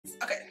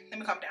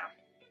me calm down.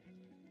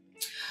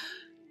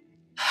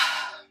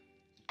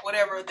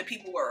 Whatever the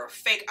people were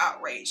fake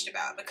outraged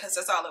about, because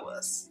that's all it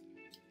was.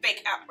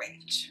 Fake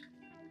outrage.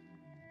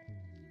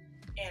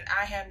 And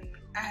I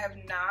have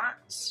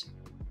not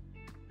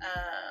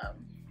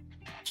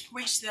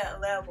reached that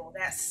level,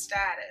 that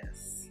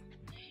status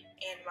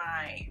in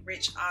my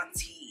rich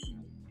auntie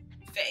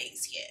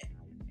phase yet.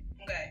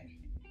 Okay.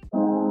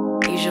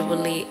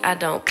 Usually I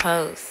don't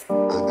post.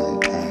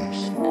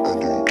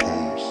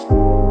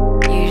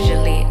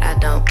 Usually I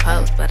don't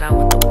post, but I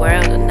want the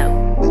world to know.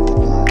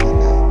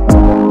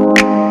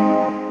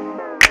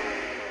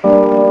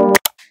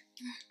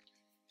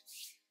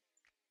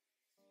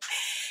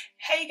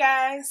 Hey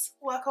guys,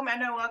 welcome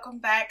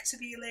back to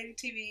Be A Lady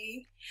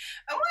TV.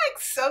 I'm like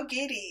so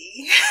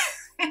giddy.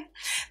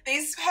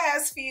 These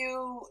past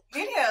few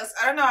videos,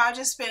 I don't know, I've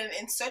just been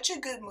in such a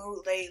good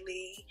mood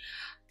lately.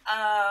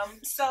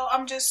 So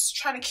I'm just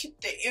trying to keep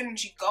the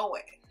energy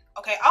going.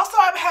 Okay, also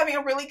I'm having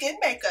a really good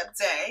makeup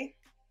day.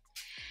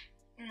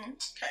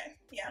 Okay,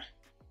 yeah,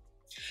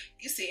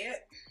 you see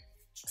it.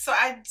 So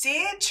I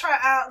did try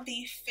out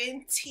the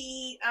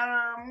Fenty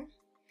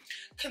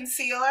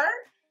concealer.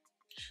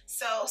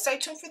 So stay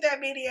tuned for that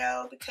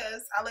video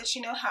because I'll let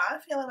you know how I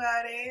feel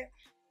about it.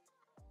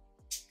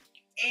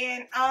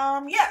 And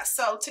yeah,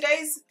 so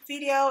today's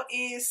video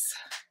is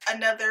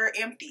another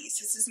Empties.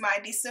 This is my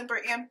December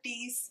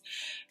Empties,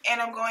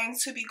 and I'm going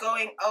to be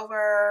going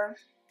over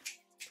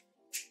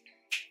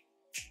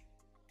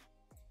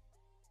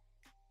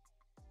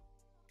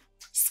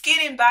skin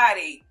and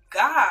body.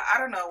 God, I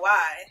don't know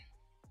why.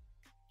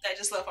 That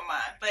just left my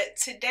mind. But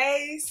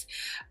today's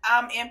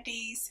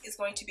Empties is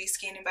going to be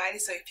skin and body.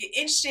 So if you're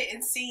interested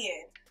in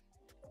seeing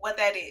what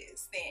that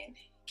is, then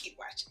keep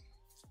watching.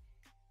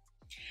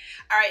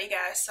 Alright, you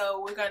guys,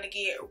 so we're going to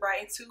get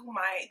right into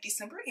my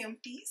December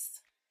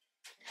Empties.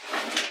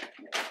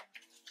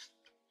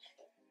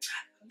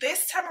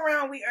 This time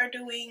around we are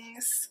doing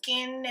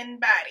skin and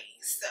body.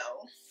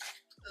 So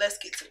let's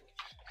get to it.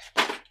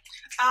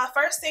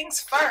 First things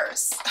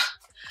first.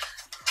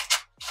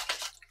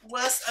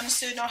 What's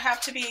understood don't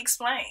have to be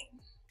explained.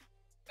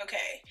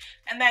 Okay,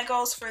 and that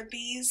goes for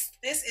these.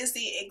 This is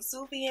the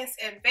Exuviance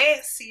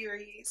Advanced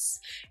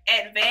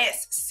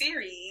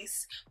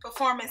Series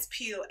Performance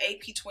Peel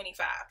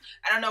AP25.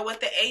 I don't know what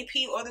the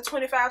AP or the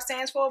 25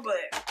 stands for,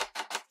 but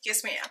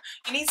yes ma'am,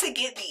 you need to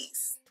get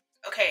these.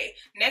 Okay,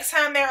 next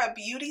time they're a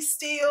beauty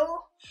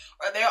steal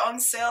or they're on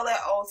sale at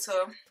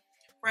Ulta,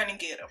 run and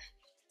get them.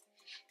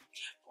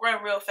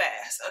 Run real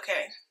fast,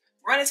 okay?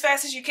 Run as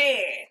fast as you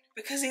can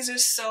because these are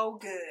so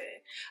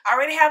good. I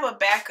already have a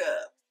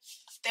backup.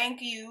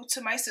 Thank you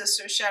to my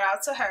sister. Shout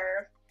out to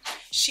her.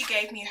 She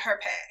gave me her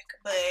pack.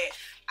 But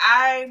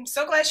I'm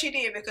so glad she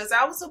did because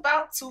I was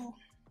about to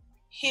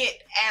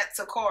hit add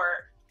to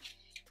cart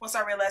once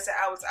I realized that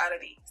I was out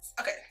of these.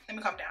 Okay, let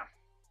me calm down.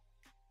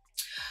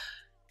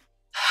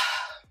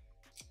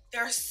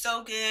 They're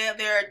so good.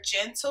 They're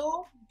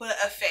gentle but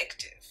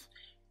effective.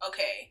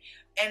 Okay.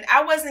 And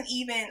I wasn't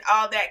even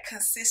all that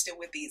consistent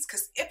with these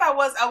because if I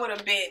was, I would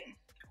have been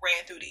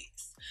ran through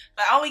these.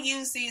 But I only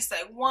use these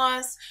like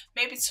once,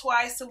 maybe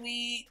twice a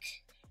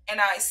week,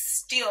 and I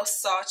still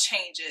saw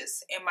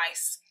changes in my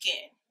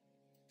skin.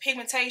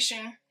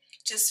 Pigmentation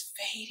just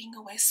fading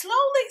away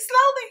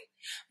slowly,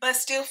 but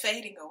still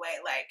fading away.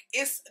 Like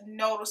it's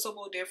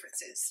noticeable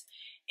differences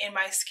in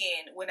my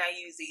skin when I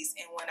use these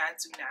and when I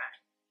do not.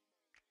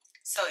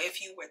 So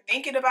if you were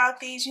thinking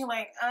about these, you're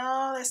like,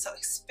 oh, they're so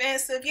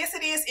expensive. Yes,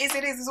 it is.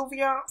 It is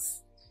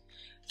Exuviance.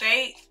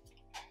 They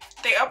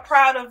are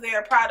proud of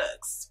their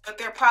products, but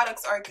their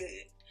products are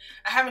good.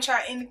 I haven't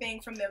tried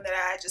anything from them that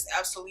I just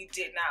absolutely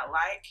did not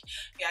like.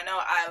 Yeah, I know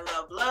I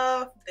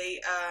love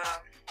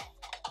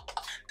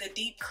the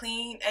Deep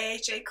Clean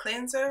AHA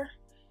Cleanser,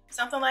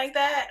 something like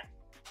that.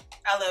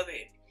 I love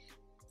it.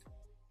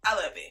 I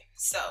love it.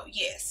 So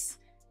yes.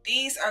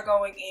 These are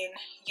going in,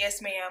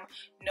 yes ma'am,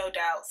 no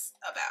doubts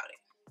about it.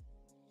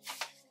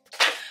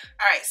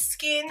 Alright,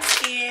 skin,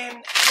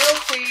 real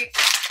quick.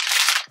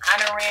 I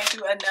done ran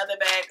through another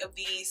bag of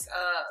these,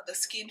 the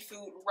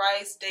SkinFood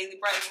Rice Daily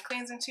Brightening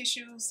Cleansing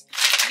Tissues.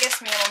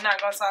 Yes ma'am, I'm not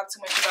going to talk too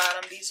much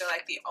about them. These are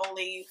like the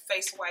only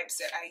face wipes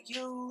that I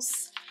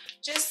use.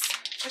 Just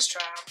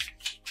try them.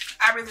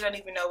 I really don't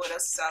even know what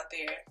else is out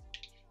there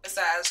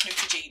besides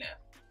Neutrogena.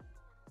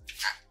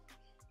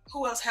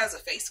 Who else has a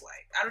face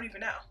wipe? I don't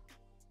even know.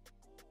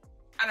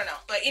 I don't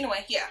know, but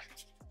anyway, yeah.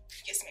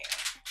 Yes, ma'am.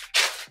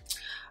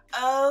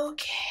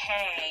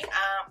 Okay,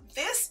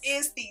 this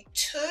is the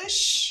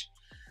Tush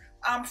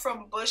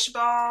from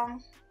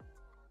Balm.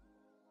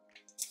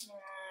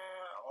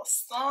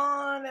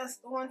 Son, that's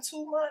doing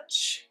too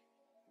much.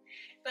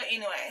 But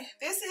anyway,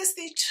 this is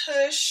the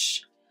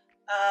Tush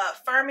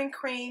firming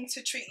cream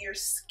to treat your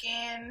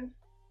skin.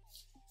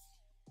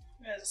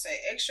 What does it say?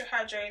 Extra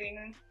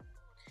hydrating.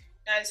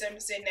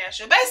 97%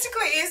 natural.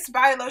 Basically, it's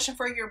body lotion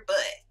for your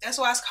butt. That's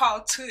why it's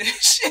called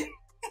Tush.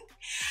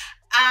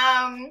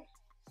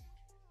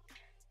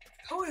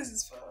 Who is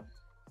this for?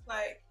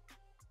 Like,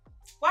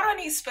 why do I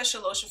need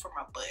special lotion for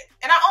my butt?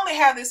 And I only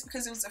have this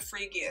because it was a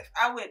free gift.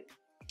 I would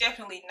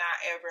definitely not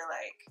ever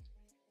like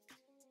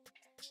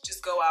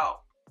just go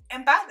out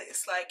and buy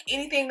this. Like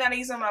anything that I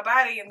use on my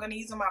body, I'm gonna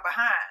use on my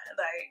behind.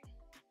 Like,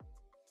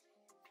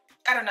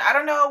 I don't know. I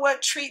don't know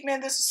what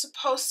treatment this is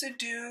supposed to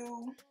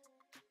do.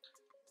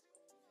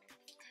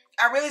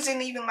 I really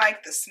didn't even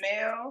like the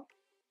smell.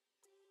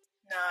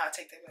 Nah, I'll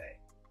take that back.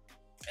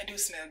 It do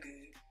smell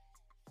good.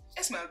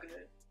 It smells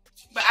good.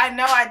 But I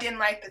know I didn't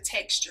like the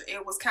texture.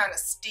 It was kind of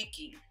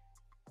sticky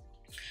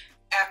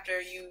after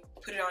you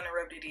put it on and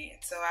rubbed it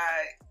in. So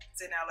I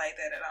did not like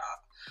that at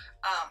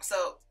all.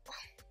 So,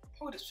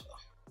 who is this for?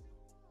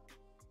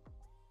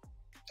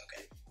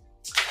 Okay.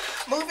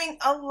 Moving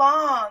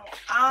along.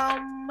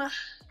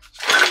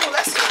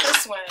 Let's do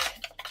this one.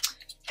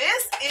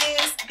 This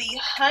is the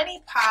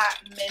Honey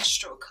Pot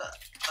Menstrual Cup.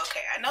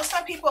 Okay, I know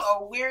some people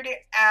are weirded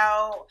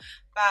out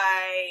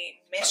by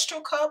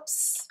menstrual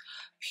cups,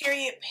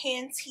 period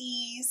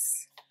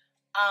panties,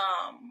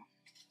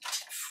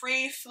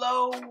 free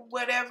flow,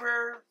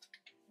 whatever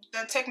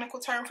the technical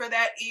term for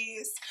that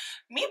is.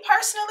 Me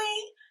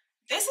personally,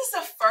 this is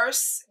the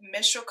first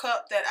menstrual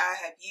cup that I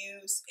have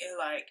used and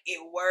like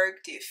it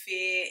worked, it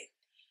fit,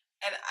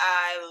 and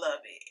I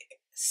love it.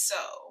 So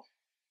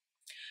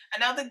I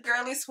know the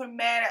girlies were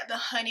mad at the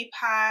Honey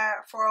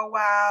Pot for a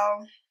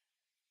while.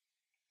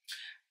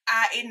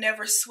 It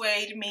never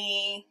swayed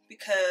me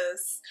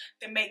because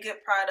they make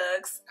good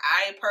products.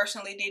 I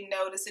personally didn't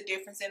notice a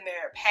difference in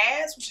their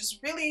pads, which is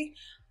really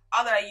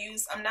all that I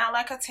use. I'm not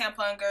like a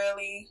tampon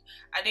girly.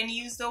 I didn't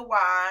use the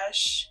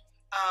wash.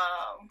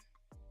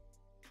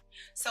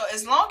 So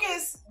as long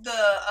as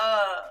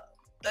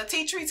the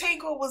tea tree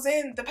tinkle was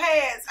in the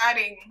pads, I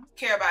didn't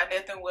care about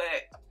nothing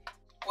with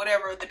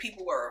whatever the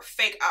people were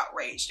fake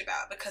outraged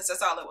about, because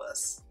that's all it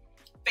was.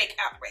 Fake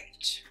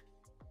outrage.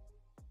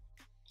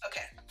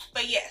 Okay,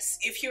 but yes,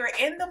 if you're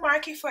in the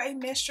market for a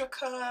menstrual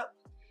cup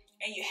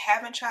and you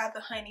haven't tried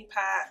the Honey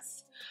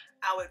Pots,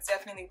 I would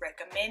definitely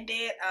recommend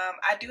it.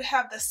 I do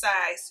have the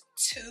size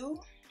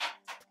 2.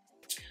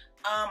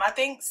 I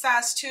think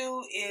size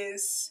 2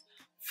 is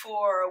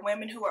for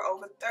women who are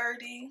over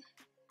 30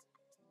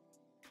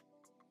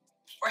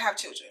 or have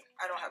children.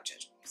 I don't have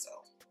children, so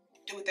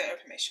do with that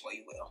information what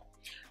you will.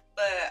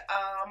 But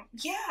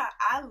yeah,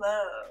 I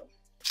love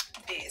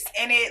this,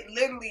 and it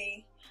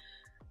literally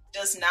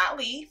does not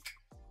leak.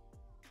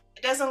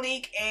 It doesn't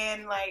leak,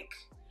 and like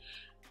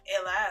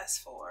it lasts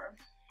for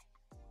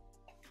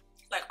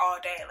like all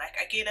day. Like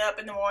I get up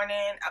in the morning,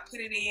 I put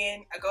it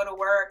in, I go to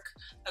work,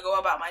 I go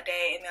about my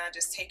day, and then I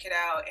just take it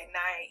out at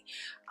night.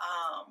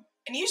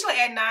 And usually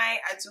at night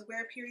I do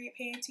wear period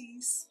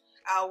panties.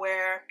 I'll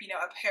wear, you know,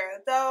 a pair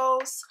of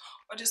those,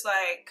 or just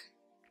like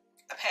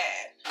a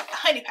pad, a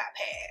Honey Pot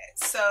pad.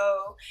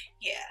 So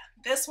yeah,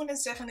 this one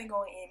is definitely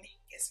going in.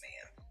 Yes,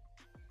 ma'am.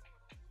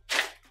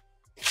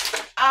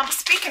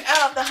 Speaking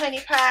of the Honey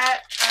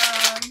Pot,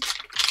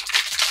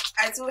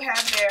 I do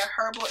have their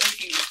Herbal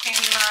Infused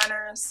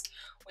Pantyliners.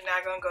 We're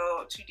not gonna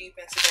go too deep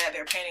into that.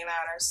 They're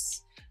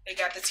pantyliners. They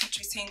got the tea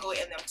tree tingle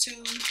in them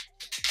too.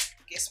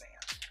 Yes, ma'am.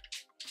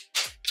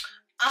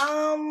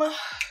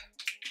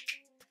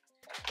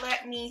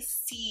 Let me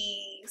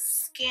see.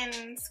 Skin,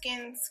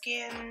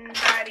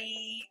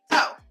 body.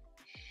 Oh,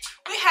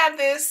 we have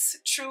this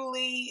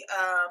Truly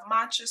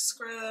Matcha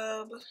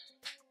scrub.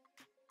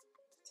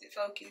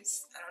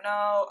 Focus, I don't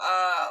know.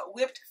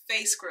 Whipped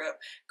face scrub,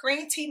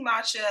 green tea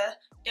matcha,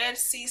 dead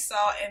sea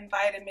salt, and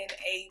vitamin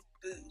A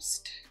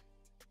boost.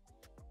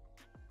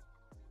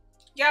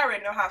 Y'all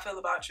already know how I feel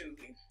about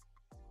Truly.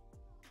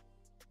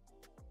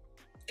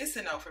 It's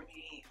a no for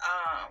me.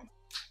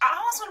 I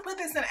almost want to put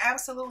this in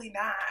absolutely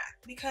not,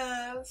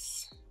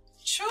 because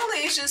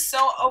Truly is just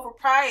so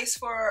overpriced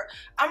for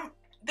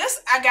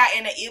this I got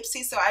in an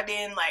Ipsy, so I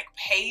didn't like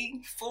pay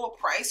full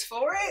price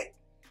for it.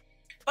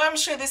 But I'm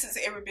sure this is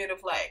every bit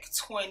of like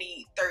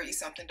 $20, $30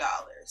 something.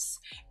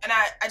 And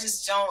I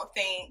just don't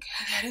think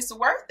that it's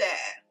worth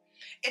that.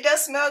 It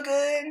does smell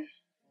good. It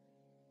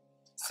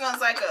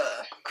smells like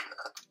a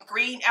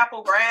green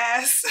apple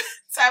grass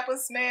type of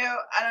smell.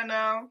 I don't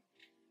know.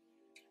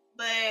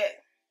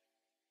 But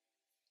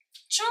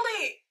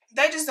truly,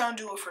 they just don't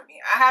do it for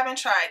me. I haven't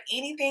tried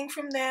anything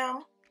from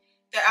them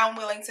that I'm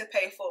willing to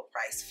pay full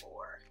price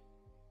for.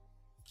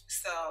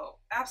 So,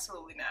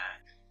 absolutely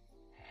not.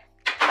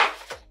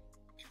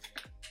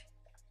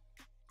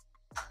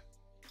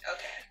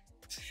 Okay,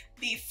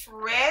 the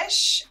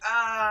Fresh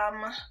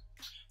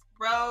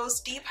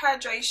Rose Deep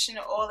Hydration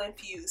Oil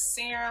Infused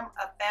Serum,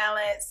 a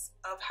balance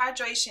of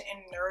hydration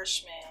and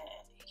nourishment.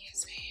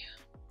 Yes,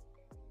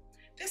 ma'am.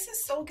 This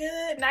is so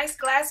good. Nice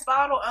glass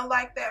bottle,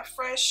 unlike that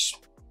Fresh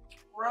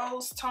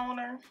Rose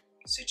toner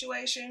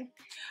situation.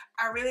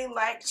 I really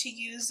like to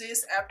use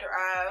this after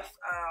I've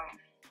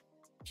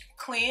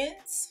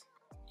cleansed.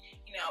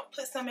 You know,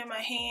 put some in my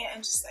hand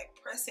and just like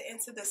press it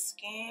into the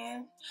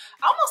skin.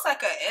 Almost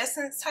like a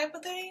essence type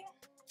of thing.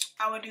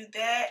 I would do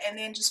that and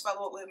then just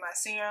follow up with my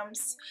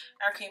serums,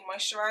 our cream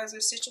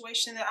moisturizer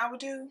situation that I would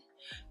do.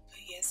 But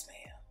yes,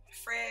 ma'am.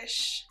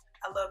 Fresh.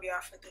 I love y'all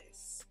for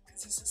this.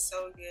 This is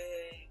so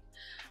good.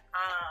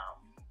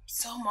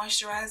 So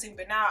moisturizing,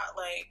 but not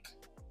like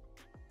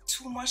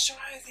too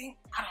moisturizing.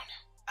 I don't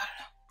know,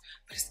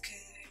 but it's good.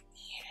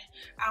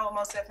 Yeah, I will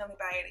most definitely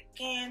buy it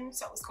again.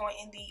 So it's going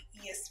in the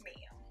yes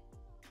ma'am.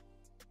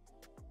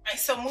 Alright,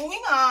 so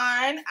moving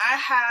on, I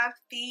have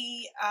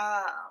the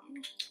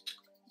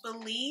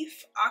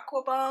Belif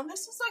Aqua Balm.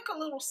 This is like a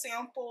little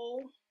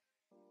sample.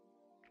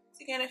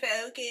 Is it gonna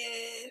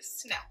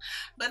focus? No,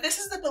 but this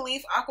is the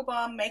Belif Aqua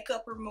Balm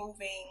Makeup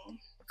Removing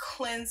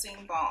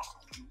Cleansing Balm.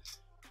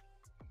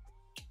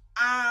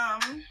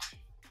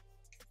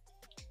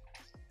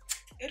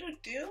 It'll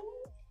do.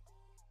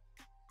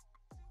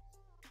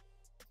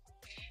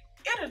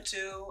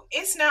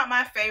 It's not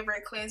my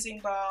favorite cleansing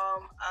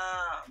balm,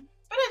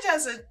 but it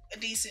does a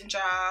decent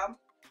job.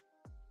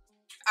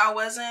 I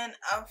wasn't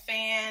a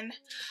fan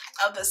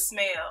of the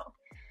smell.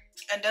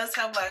 It does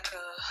have like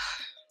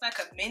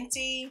a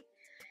minty,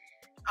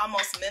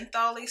 almost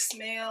mentholy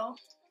smell,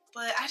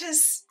 but I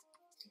just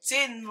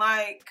didn't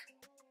like.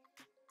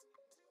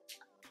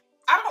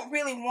 I don't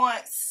really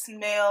want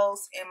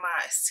smells in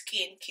my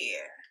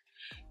skincare.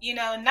 You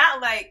know,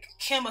 not like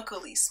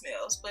chemically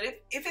smells, but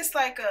if it's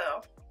like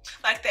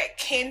that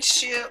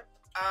Kinship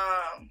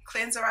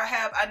cleanser I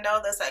have, I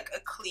know that's like a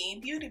clean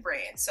beauty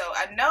brand. So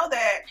I know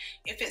that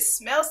if it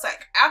smells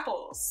like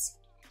apples,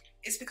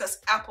 it's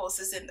because apples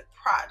is in the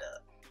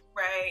product,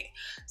 right?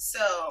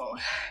 So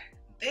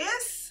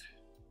this,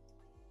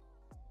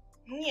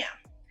 yeah,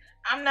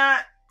 I'm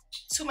not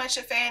too much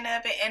a fan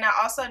of it. And I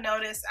also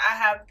noticed I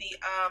have the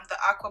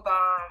Aqua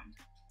Balm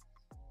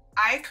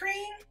eye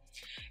cream.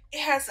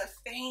 It has a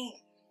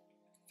faint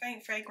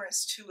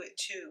fragrance to it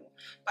too,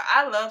 but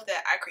I love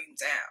that eye cream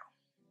down.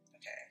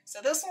 Okay,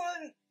 so this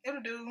one,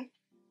 it'll do.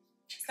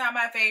 It's not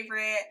my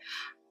favorite.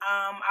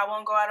 I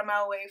won't go out of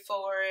my way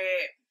for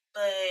it,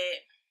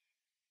 but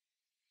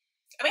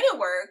I mean, it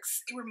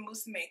works. It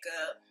removes the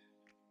makeup.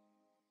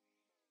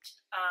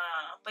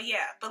 But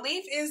yeah,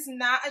 Belif is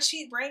not a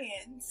cheap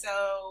brand,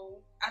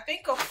 so I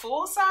think a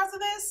full size of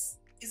this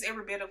is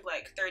every bit of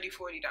like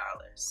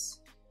 $30–40,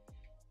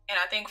 and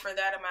I think for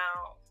that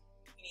amount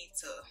you need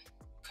to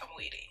come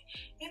with it,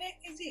 and it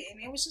did,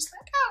 and it was just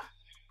like, oh,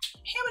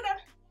 here we go.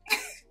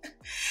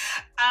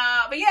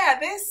 But yeah,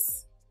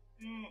 this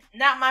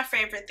not my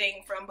favorite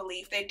thing from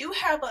Belif. They do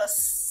have a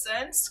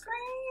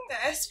sunscreen, the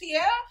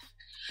SPF,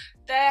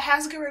 that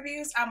has good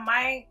reviews. I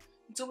might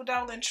do a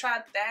double and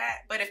try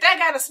that, but if that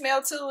got a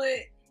smell to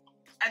it,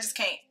 I just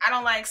can't. I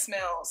don't like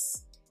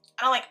smells.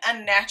 I don't like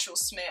unnatural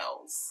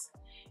smells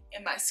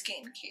in my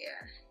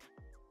skincare.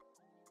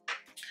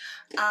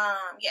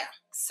 Yeah,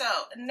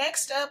 so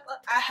next up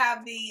I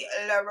have the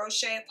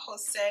Roche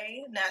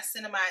Posey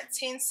Niacinimide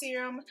 10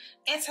 Serum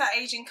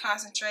Anti-Aging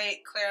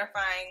Concentrate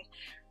Clarifying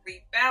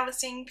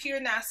Rebalancing Pure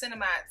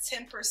Niacinimide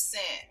 10%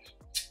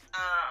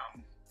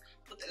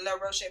 with the La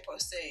Roche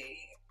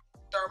Posay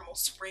Thermal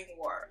Spring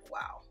Water.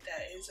 Wow,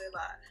 that is a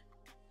lot.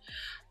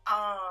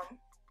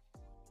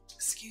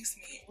 Excuse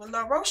me, with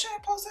La Roche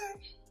Posay,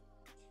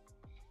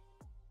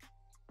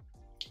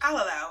 I'll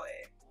allow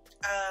it.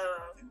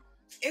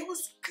 It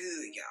was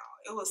good, y'all.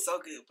 It was so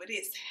good, but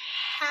it's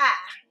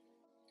high.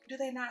 Do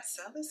they not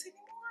sell this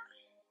anymore?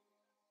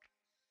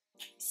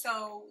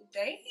 So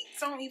they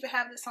don't even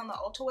have this on the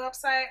Ulta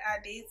website. I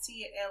did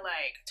see it at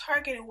like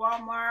Target and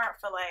Walmart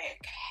for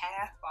like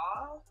half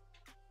off.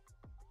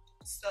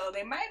 So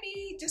they might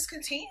be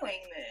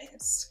discontinuing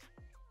this.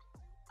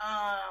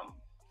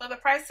 But the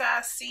price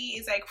I see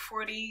is like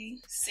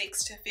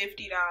 $46 to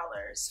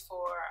 $50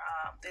 for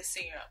this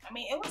serum. I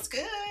mean, it was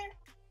good.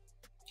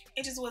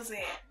 It just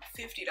wasn't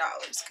 $50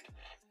 good.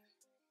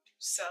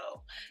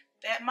 So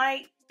that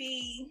might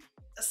be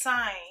a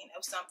sign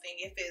of something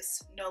if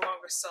it's no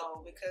longer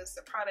sold, because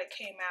the product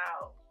came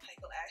out like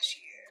last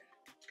year.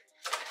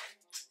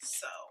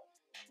 So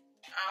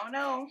I don't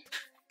know,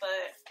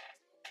 but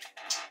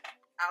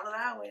I'll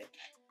allow it.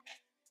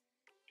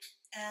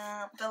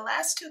 The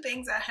last two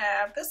things I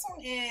have, this one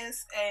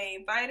is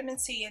a vitamin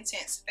C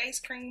intense face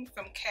cream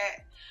from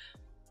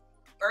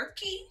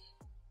Burki.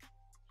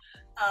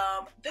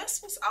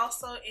 This was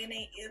also in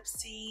a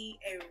Ipsy,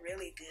 a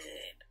really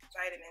good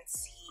vitamin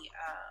C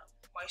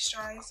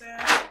moisturizer.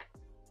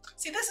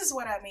 See, this is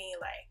what I mean,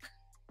 like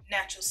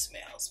natural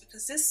smells,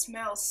 because this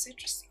smells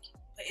citrusy,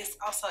 but it's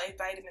also a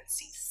vitamin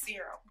C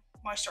serum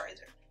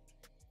moisturizer.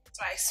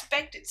 So I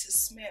expect it to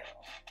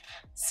smell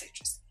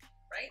citrusy,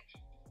 right?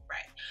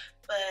 Right.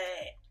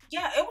 But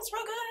yeah, it was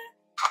real good.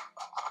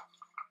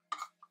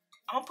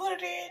 I'm gonna put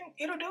it in.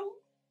 It'll do.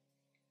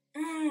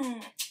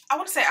 I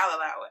want to say I'll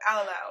allow it.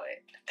 I'll allow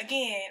it.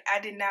 Again, I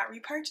did not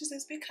repurchase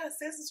this because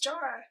this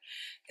jar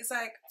is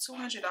like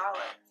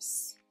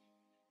 $200.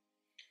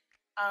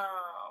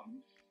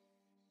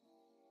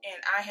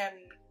 And I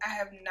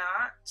have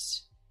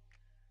not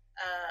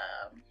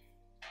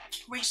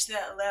reached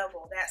that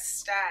level, that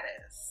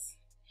status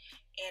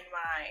in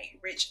my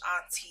rich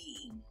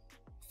auntie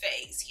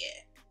phase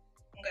yet.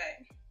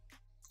 Okay.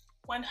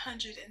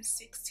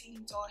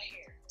 116 doll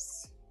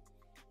hairs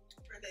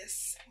for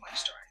this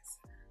moisturizer.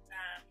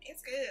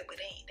 It's good, but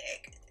it ain't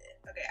that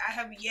good. Okay, I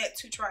have yet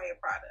to try a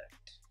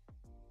product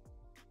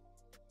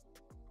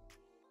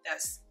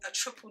that's a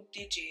triple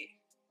digit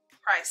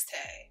price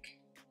tag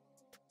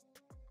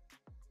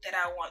that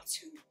I want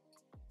to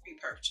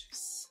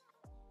repurchase.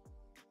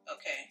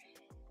 Okay.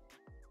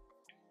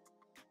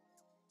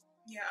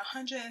 Yeah,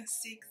 $116.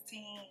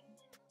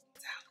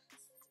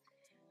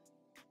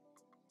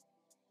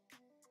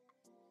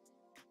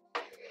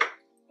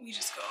 We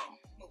just go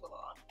move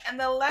along. And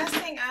the last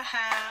thing I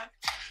have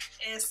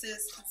is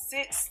this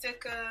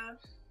Sticka,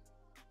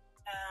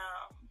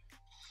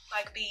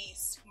 like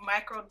these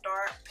micro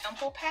dark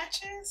pimple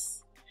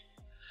patches.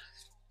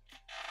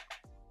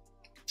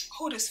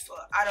 Who this for?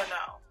 I don't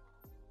know.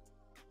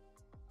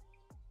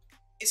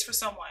 It's for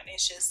someone.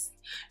 It's just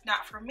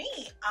not for me.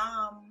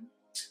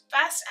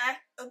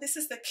 This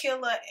is the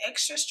Killer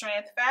Extra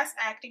Strength Fast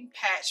Acting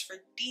Patch for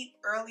Deep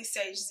Early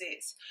Stage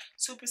Zits,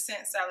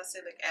 2%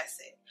 salicylic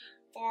acid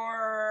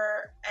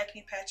for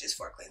acne patches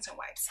for cleansing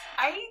wipes.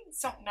 I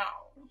don't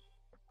know.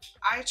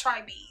 I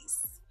tried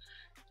these.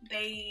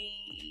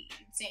 They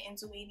didn't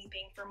do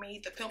anything for me.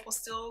 The pimple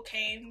still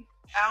came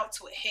out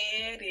to a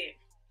head. It,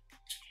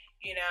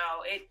 you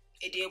know, it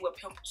did what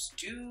pimples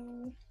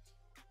do.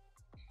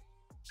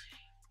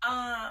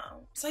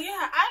 So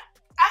yeah, I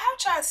have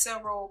tried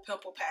several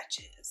pimple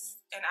patches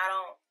and I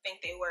don't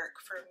think they work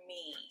for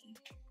me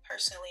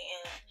personally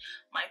and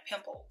my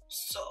pimples.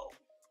 So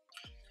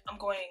I'm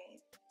going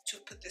to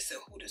put this in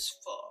who this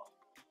for.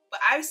 But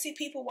I see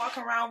people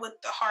walking around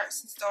with the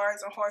hearts and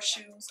stars and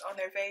horseshoes on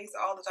their face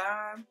all the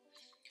time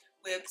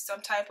with some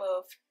type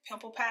of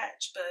pimple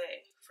patch, but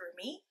for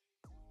me,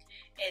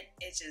 it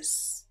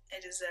just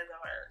doesn't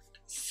work.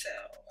 So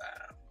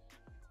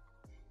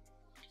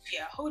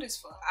yeah, who this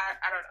for?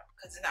 I don't know,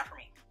 because it's not for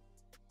me.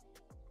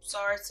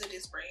 Sorry to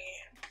this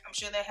brand. I'm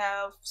sure they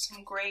have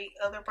some great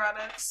other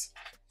products,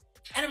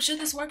 and I'm sure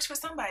this works for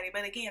somebody,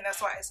 but again,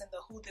 that's why it's in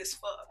the who this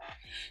for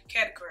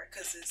category,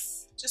 because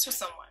it's just for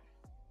someone,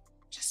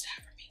 just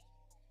not for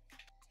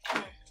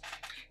me.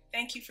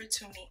 Thank you for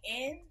tuning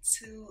in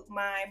to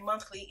my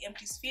monthly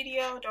Empties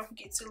video. Don't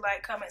forget to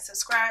like, comment,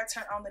 subscribe,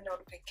 turn on the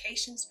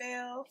notifications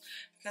bell,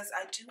 because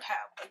I do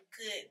have a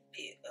good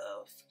bit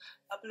of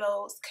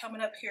uploads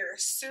coming up here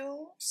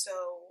soon.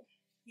 So,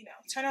 you know,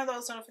 turn on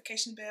those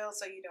notification bells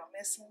so you don't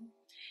miss them.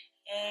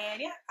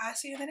 And yeah, I'll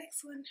see you in the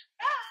next one.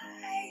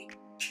 Bye!